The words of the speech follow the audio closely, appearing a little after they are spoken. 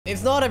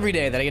It's not every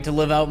day that I get to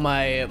live out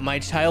my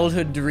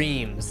childhood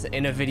dreams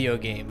in a video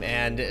game,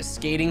 and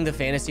skating the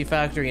Fantasy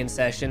Factory in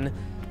session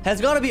has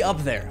got to be up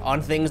there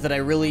on things that I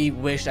really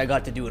wish I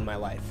got to do in my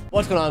life.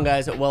 What's going on,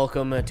 guys?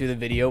 Welcome to the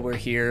video. We're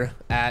here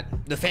at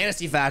the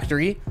Fantasy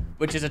Factory,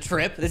 which is a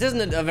trip. This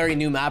isn't a very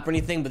new map or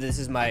anything, but this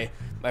is my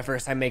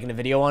first time making a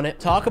video on it.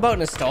 Talk about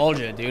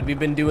nostalgia, dude. We've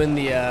been doing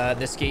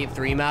the Skate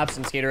 3 maps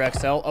in Skater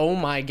XL. Oh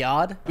my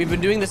god. We've been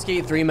doing the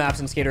Skate 3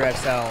 maps in Skater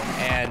XL,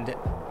 and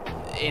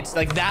it's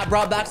like that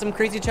brought back some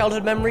crazy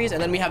childhood memories.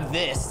 And then we have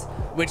this,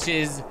 which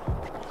is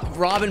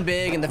Robin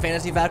Big and the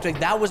Fantasy Factory.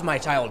 That was my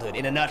childhood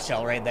in a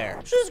nutshell right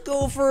there. Just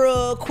go for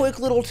a quick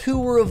little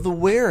tour of the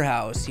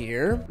warehouse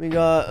here. We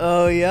got,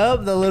 oh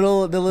yep, the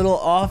little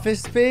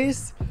office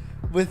space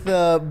with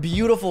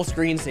beautiful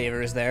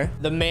screensavers there.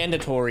 The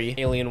mandatory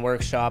Alien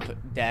Workshop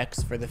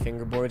decks for the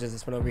fingerboards. Is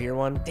this one over here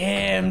one?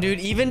 Damn, dude,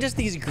 even just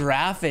these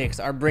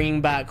graphics are bringing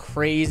back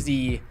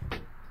crazy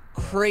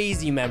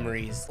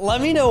memories.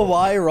 Let me know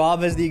why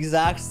Rob has the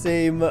exact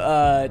same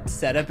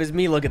setup as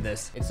me. Look at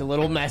this. It's a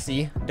little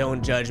messy.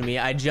 Don't judge me.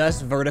 I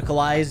just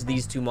verticalized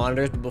these two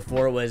monitors, but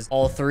before it was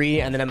all three.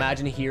 And then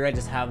imagine here I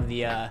just have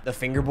the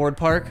fingerboard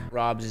park.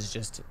 Rob's is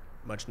just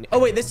much. Oh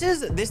wait, this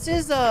is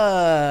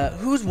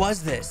whose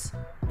was this?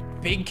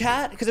 Big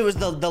Cat? Because it was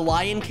the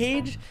lion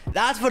cage?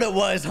 That's what it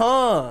was,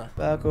 huh?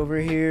 Back over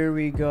here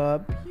we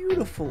got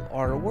beautiful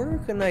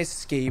artwork, a nice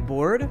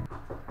skateboard.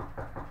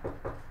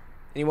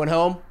 Anyone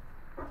home?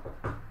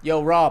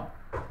 Yo, Rob.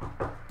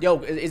 Yo,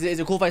 is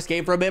it cool if I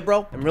skate for a bit,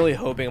 bro? I'm really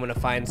hoping I'm gonna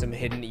find some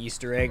hidden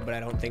Easter egg, but I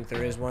don't think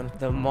there is one.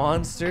 The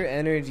Monster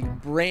Energy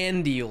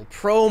brand deal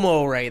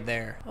promo right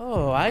there.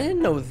 Oh, I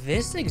didn't know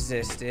this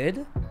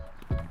existed.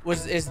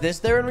 Is this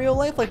there in real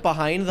life? Like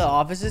behind the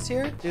offices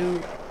here?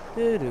 Damn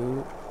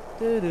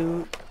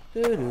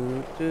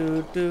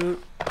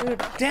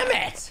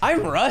it!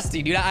 I'm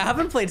rusty, dude. I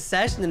haven't played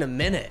Session in a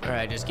minute. All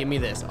right, just give me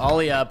this.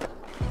 Ollie up,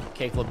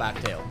 kickflip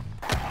back tail.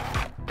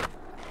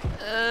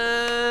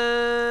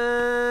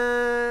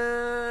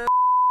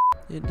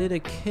 It did a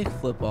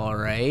kickflip all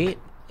right,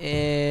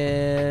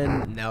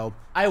 and no.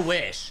 I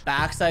wish.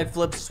 Backside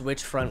flip,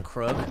 switch front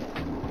crook,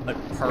 but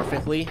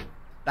perfectly.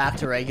 Back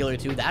to regular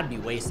too, that'd be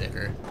way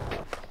sicker.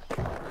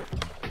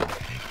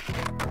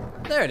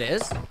 There it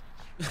is.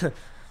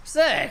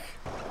 Sick.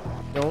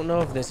 Don't know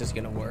if this is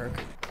gonna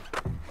work.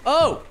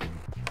 Oh,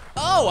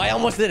 I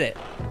almost did it.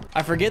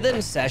 I forget that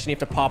in Session you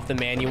have to pop the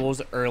manuals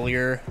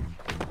earlier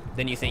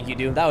than you think you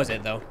do. That was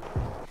it though.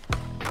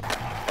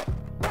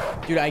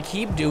 Dude, I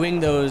keep doing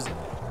those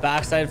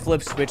backside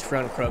flip switch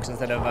front crooks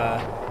instead of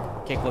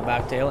kickflip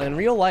back tail. In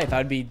real life,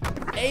 I'd be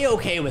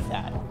a-okay with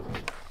that.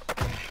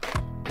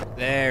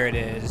 There it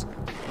is.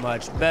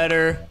 Much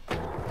better.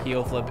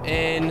 Heel flip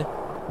in.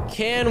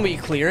 Can we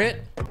clear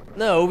it?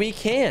 No, we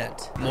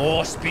can't.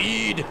 More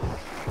speed.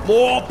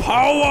 More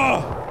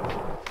power.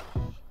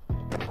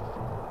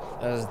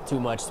 That was too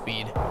much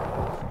speed.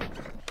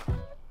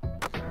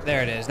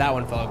 There it is. That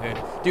one felt good.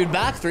 Dude,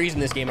 back threes in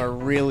this game are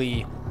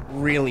really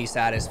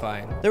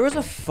satisfying. There was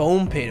a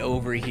foam pit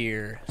over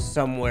here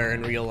somewhere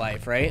in real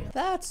life, right?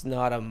 That's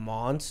not a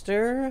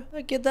monster.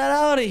 Get that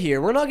out of here.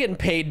 We're not getting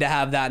paid to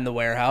have that in the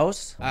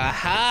warehouse.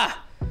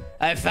 Aha!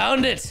 I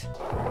found it.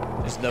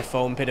 Just the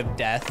foam pit of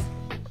death.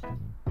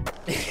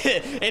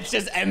 It's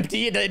just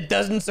empty. It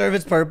doesn't serve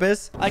its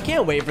purpose. I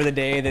can't wait for the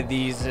day that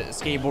these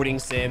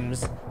skateboarding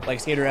sims like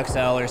Skater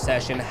XL or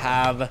Session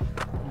have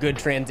good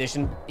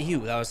transition. Ew,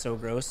 that was so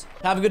gross.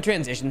 Have a good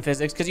transition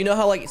physics, because you know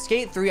how like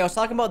Skate 3, I was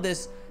talking about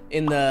this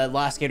in the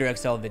last Skater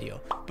XL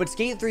video, but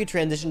Skate 3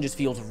 transition just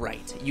feels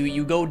right.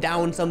 You go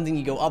down something,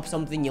 you go up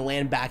something, you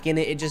land back in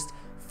it. It just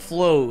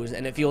flows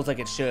and it feels like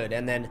it should.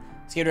 And then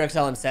Skater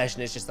XL in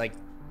Session is just like,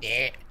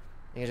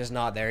 it's just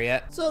not there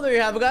yet. So there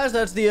you have it, guys.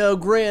 That's the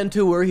grand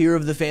tour here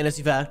of the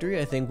Fantasy Factory.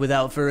 I think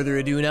without further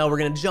ado now, we're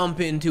gonna jump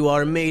into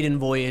our maiden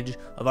voyage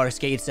of our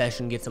skate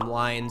session, get some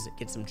lines,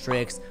 get some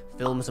tricks,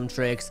 film some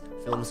tricks,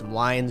 film some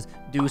lines,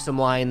 do some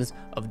lines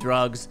of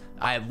drugs.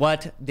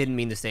 Didn't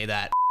mean to say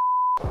that.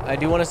 I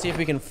do want to see if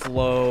we can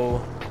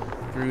flow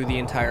through the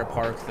entire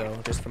park though,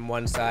 just from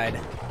one side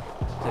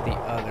to the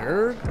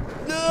other.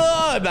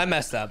 I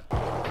messed up.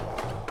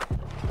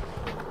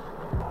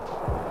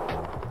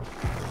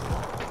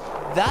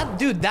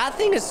 That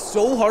thing is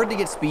so hard to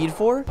get speed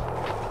for.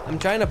 I'm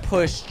trying to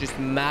push just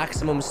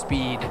maximum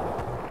speed.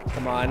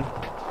 Come on.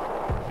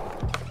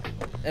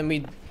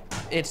 And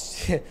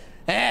it's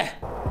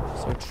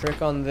So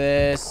trick on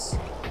this,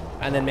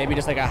 and then maybe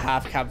just like a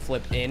half cab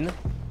flip in.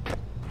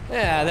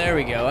 Yeah, there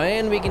we go.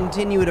 And we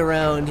continue it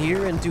around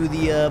here into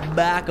the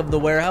back of the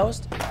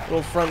warehouse.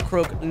 Little front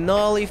crook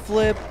nollie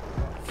flip,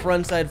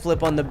 front side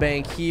flip on the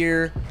bank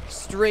here,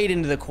 straight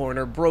into the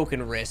corner,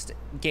 broken wrist,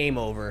 game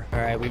over. All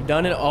right, we've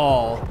done it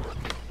all.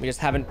 We just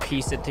haven't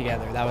pieced it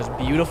together. That was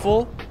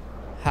beautiful.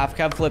 Half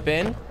cab flip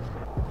in,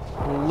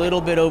 a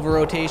little bit over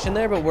rotation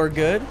there, but we're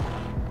good.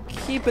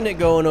 Keeping it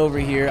going over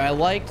here. I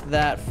liked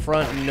that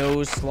front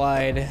nose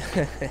slide.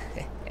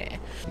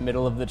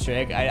 Middle of the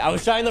trick. I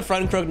was trying the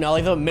front crook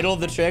nollie, the middle of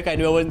the trick. I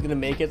knew I wasn't gonna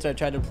make it, so I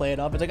tried to play it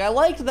off. It's like, I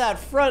liked that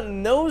front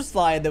nose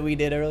slide that we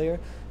did earlier.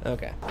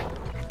 Okay.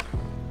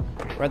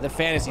 We're at the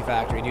Fantasy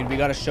Factory, dude. We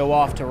gotta show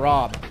off to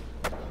Rob.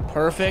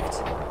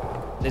 Perfect.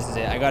 This is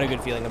it. I got a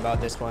good feeling about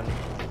this one.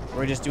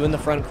 We're just doing the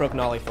front crook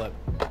nollie flip.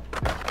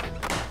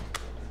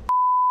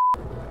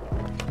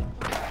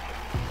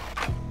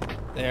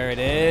 There it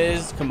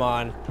is. Come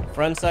on.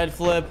 Front side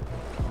flip.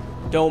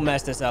 Don't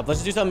mess this up. Let's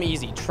just do something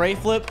easy. Tray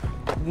flip.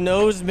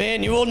 Nose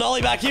manual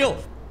nollie back heel.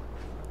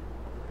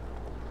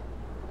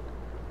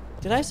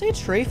 Did I say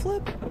tray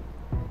flip?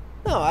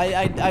 No,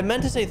 I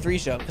meant to say three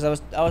shove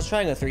because I was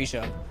trying a three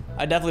shove.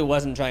 I definitely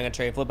wasn't trying a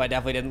tray flip. I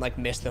definitely didn't like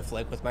miss the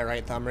flick with my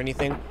right thumb or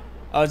anything.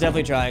 I was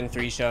definitely trying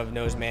three shove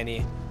nose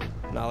mani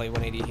nollie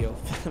 180 heel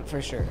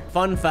for sure.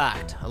 Fun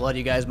fact, a lot of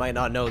you guys might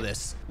not know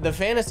this. The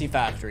Fantasy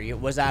Factory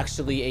was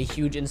actually a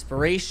huge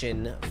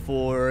inspiration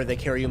for the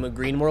Cariuma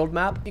Green World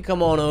map. You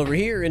come on over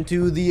here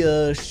into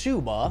the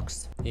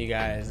shoebox. You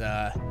guys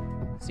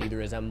see the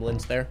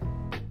resemblance there?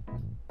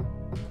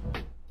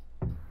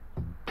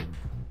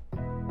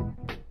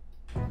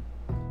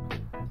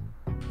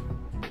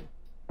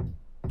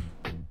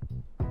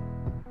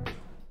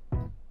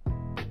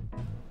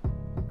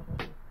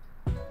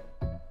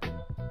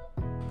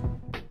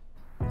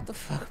 What the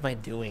fuck am I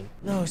doing?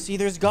 No, see,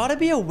 there's gotta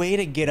be a way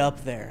to get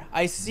up there.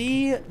 I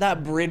see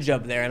that bridge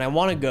up there and I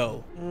wanna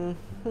go.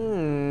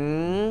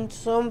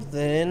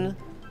 Something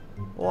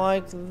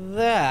like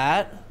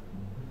that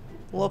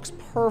looks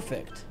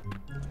perfect.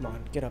 Come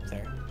on, get up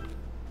there.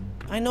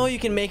 I know you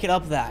can make it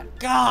up that.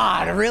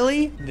 God,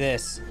 really?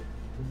 This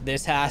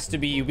has to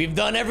be, we've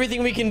done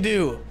everything we can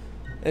do.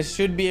 This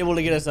should be able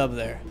to get us up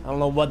there. I don't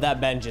know what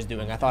that bench is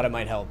doing. I thought it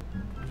might help.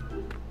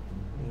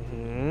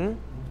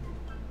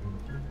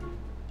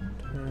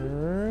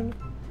 Turn.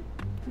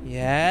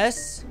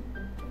 Yes.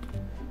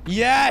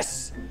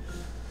 Yes!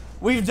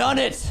 We've done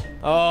it!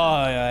 Oh,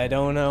 I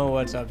don't know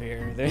what's up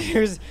here.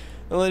 There's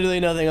literally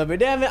nothing up here.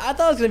 Damn it, I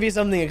thought it was gonna be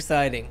something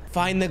exciting.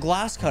 Find the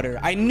glass cutter.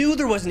 I knew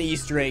there was an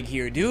Easter egg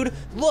here, dude.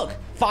 Look,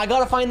 I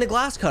gotta find the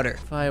glass cutter.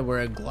 If I were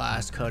a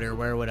glass cutter,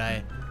 where would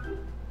I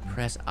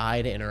press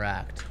I to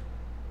interact?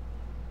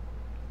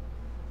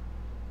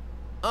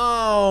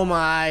 Oh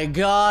my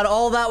god,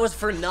 all that was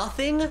for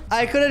nothing?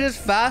 I could have just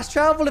fast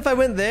traveled if I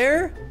went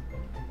there?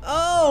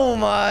 Oh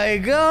my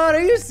god,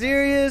 are you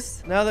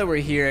serious? Now that we're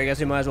here, I guess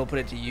we might as well put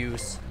it to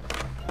use.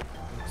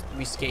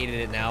 We skated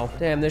it now.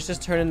 Damn, this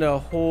just turned into a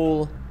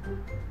whole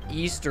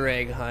Easter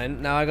egg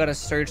hunt. Now I gotta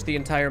search the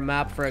entire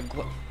map for a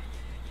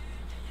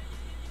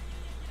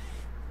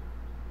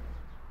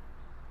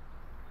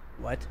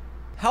What?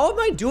 How am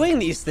I doing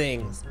these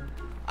things?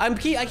 I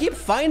keep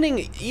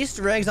finding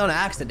Easter eggs on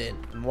accident.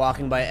 I'm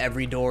walking by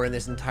every door in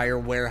this entire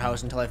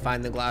warehouse until I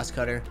find the glass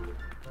cutter.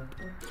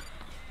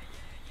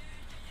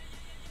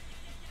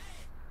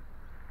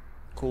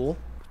 Cool.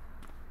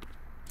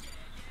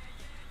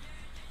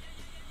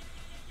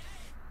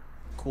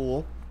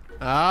 Cool.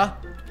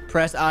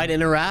 Press I to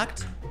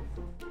interact.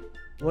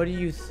 What do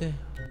you think?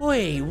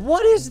 Wait,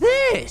 what is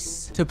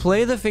this? To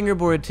play the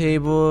fingerboard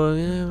table,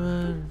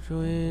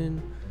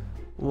 join.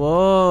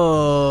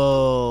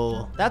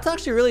 Whoa, that's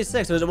actually really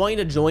sick. So does it want you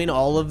to join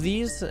all of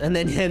these and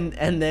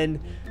then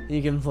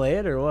you can play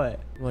it or what?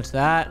 What's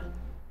that?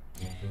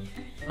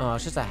 Oh,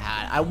 it's just a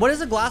hat. What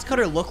does a glass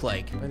cutter look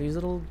like? Are these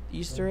little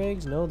Easter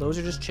eggs? No, those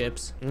are just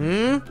chips.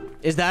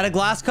 Is that a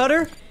glass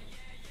cutter?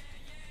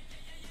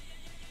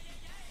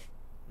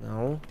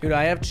 No. Dude,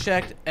 I have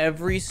checked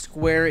every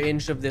square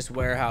inch of this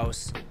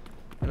warehouse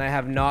and I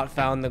have not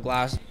found the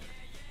glass.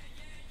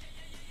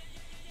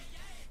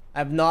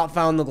 I've not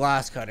found the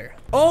glass cutter.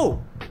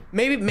 Oh,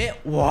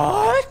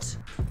 what?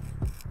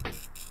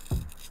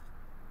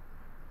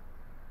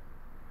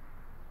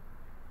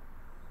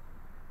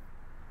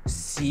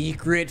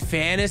 Secret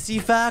Fantasy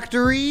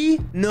Factory?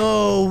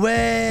 No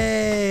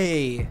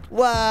way.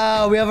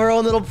 Wow, we have our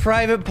own little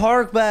private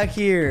park back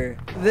here.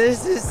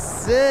 This is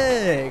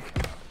sick.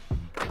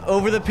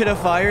 Over the pit of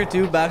fire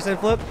too,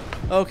 backside flip.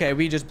 Okay,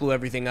 we just blew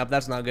everything up.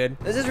 That's not good.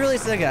 This is really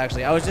sick,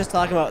 actually. I was just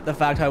talking about the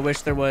fact how I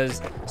wish there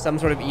was some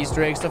sort of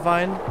Easter eggs to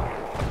find.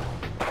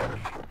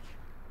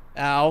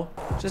 Ow.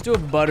 Just do a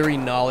buttery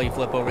nollie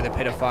flip over the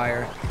pit of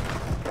fire.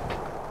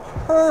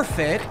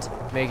 Perfect.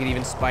 Make it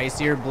even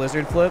spicier.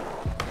 Blizzard flip.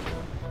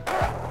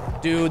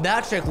 Dude,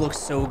 that trick looks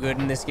so good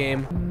in this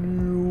game.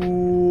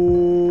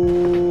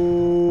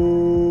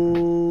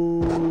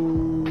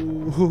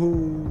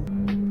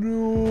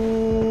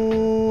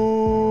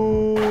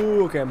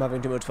 Okay, I'm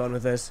having too much fun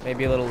with this.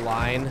 Maybe a little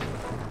line.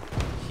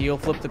 Heel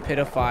flip the pit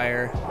of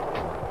fire.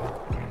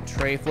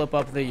 Tray flip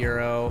up the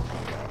Euro.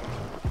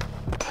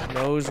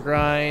 Nose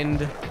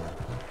grind.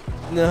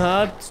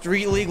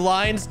 Street League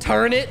lines.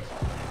 Turn it.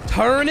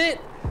 Turn it.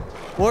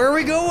 Where are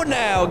we going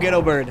now,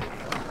 Ghetto Bird?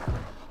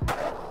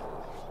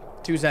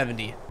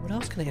 270. What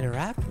else can I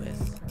interact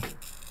with?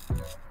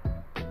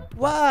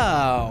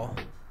 Wow.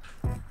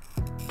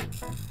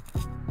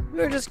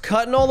 We're just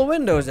cutting all the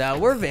windows out.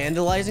 We're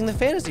vandalizing the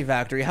Fantasy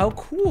Factory. How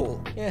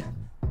cool. Yeah,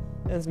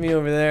 that's me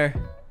over there.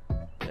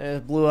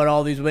 Blew out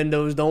all these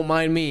windows, don't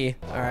mind me.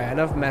 All right,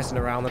 enough messing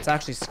around. Let's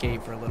actually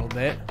skate for a little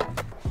bit.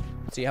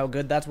 See how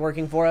good that's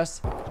working for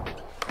us.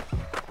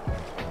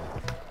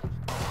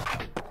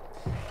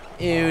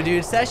 Ew,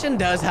 dude, Session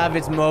does have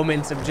its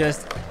moments of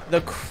just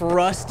the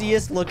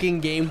crustiest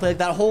looking gameplay.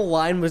 That whole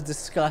line was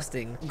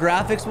disgusting.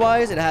 Graphics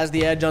wise, it has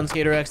the edge on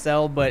Skater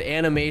XL, but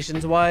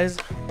animations wise,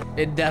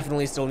 it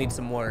definitely still needs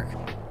some work.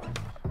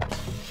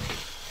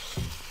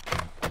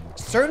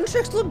 Certain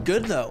tricks look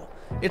good though.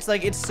 It's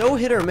like, it's so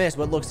hit or miss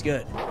what looks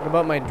good. What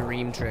about my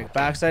dream trick?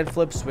 Backside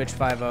flip, switch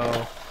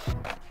 5-0.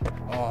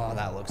 Oh,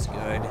 that looks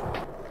good.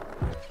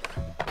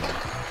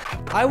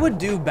 I would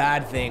do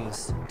bad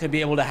things to be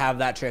able to have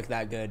that trick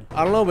that good.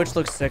 I don't know which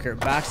looks sicker.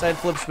 Backside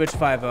flip, switch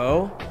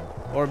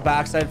 5-0, or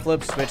backside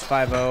flip, switch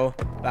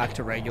 5-0, back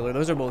to regular.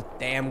 Those are both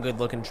damn good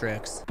looking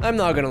tricks. I'm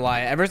not gonna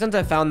lie. Ever since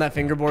I found that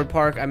fingerboard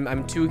park,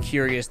 I'm too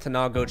curious to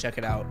not go check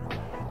it out.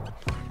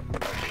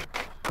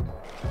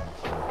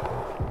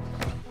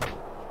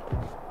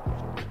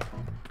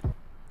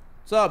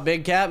 What's up,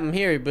 big cat? I'm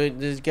here, but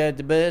this got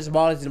the best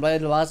ball is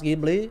the last game,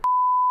 please.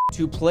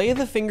 To play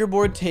the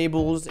fingerboard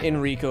tables in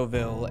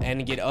Ricoville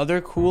and get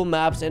other cool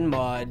maps and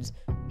mods,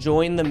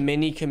 join the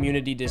mini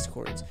community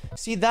discords.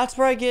 See, that's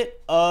where I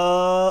get,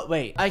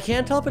 wait. I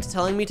can't tell if it's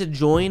telling me to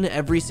join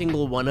every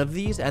single one of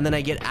these and then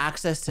I get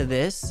access to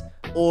this,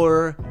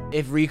 or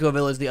if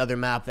Ricoville is the other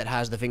map that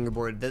has the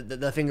fingerboard,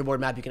 the fingerboard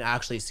map you can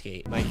actually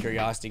skate. My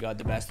curiosity got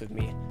the best of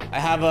me. I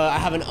have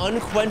an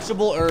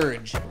unquenchable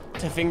urge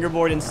to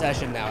fingerboard in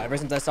Session now, ever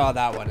since I saw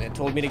that one. It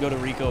told me to go to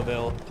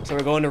Ricoville, so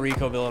we're going to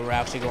Ricoville and we're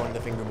actually going to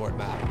the fingerboard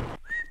map.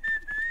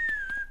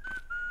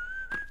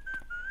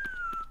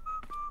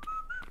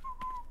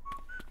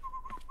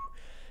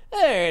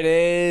 There it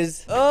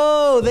is.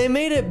 Oh, they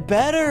made it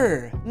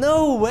better.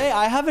 No way,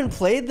 I haven't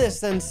played this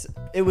since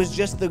it was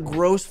just the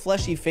gross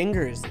fleshy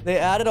fingers. They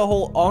added a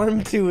whole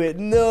arm to it.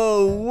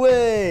 No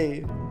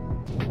way.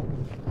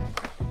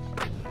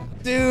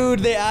 Dude,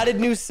 they added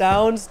new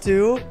sounds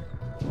too.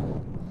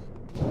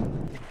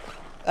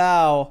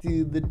 Ow.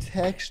 Dude, the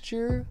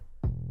texture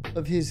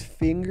of his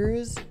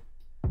fingers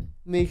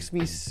makes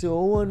me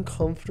so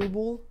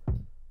uncomfortable.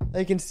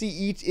 I can see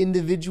each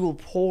individual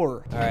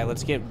pore. All right,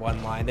 let's get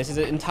one line. This is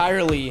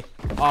entirely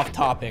off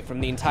topic from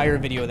the entire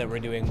video that we're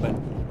doing, but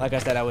like I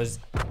said, I was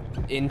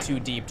in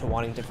too deep to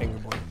wanting to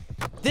fingerboard.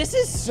 This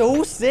is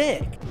so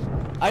sick.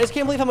 I just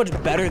can't believe how much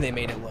better they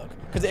made it look.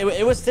 Because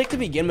it was sick to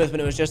begin with when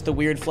it was just the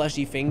weird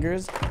fleshy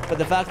fingers, but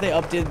the fact they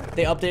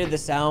updated the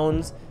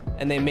sounds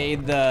and they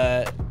made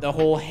the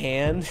whole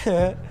hand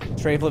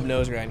tray flip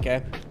nose grind,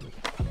 okay?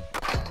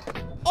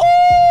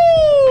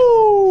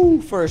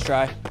 Oh! First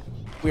try.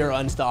 We are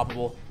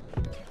unstoppable.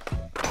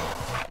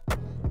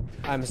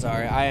 I'm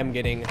sorry, I am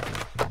getting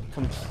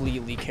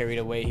completely carried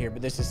away here,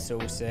 but this is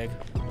so sick.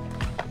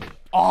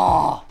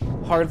 Oh!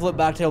 Hard flip,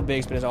 backtail,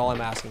 big spin is all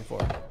I'm asking for.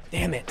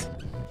 Damn it.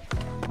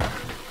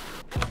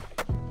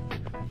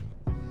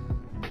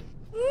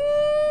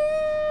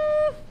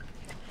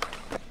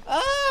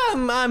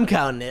 I'm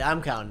counting it.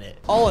 I'm counting it.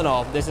 All in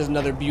all, this is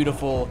another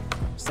beautiful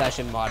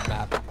Session mod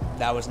map.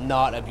 That was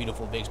not a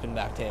beautiful big spin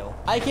back tail.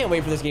 I can't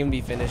wait for this game to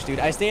be finished, dude.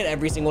 I say it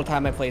every single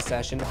time I play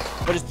Session,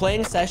 but just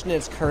playing Session in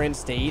its current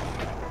state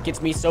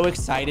gets me so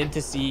excited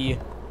to see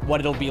what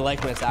it'll be like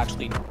when it's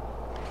actually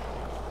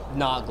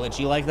not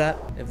glitchy like that.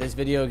 If this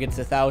video gets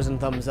 1,000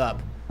 thumbs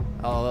up,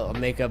 I'll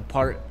make a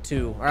part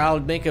 2, or I'll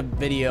make a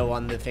video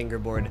on the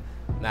fingerboard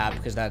map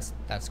because that's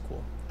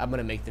cool. I'm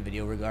gonna make the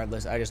video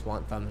regardless. I just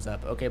want thumbs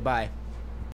up. Okay, bye.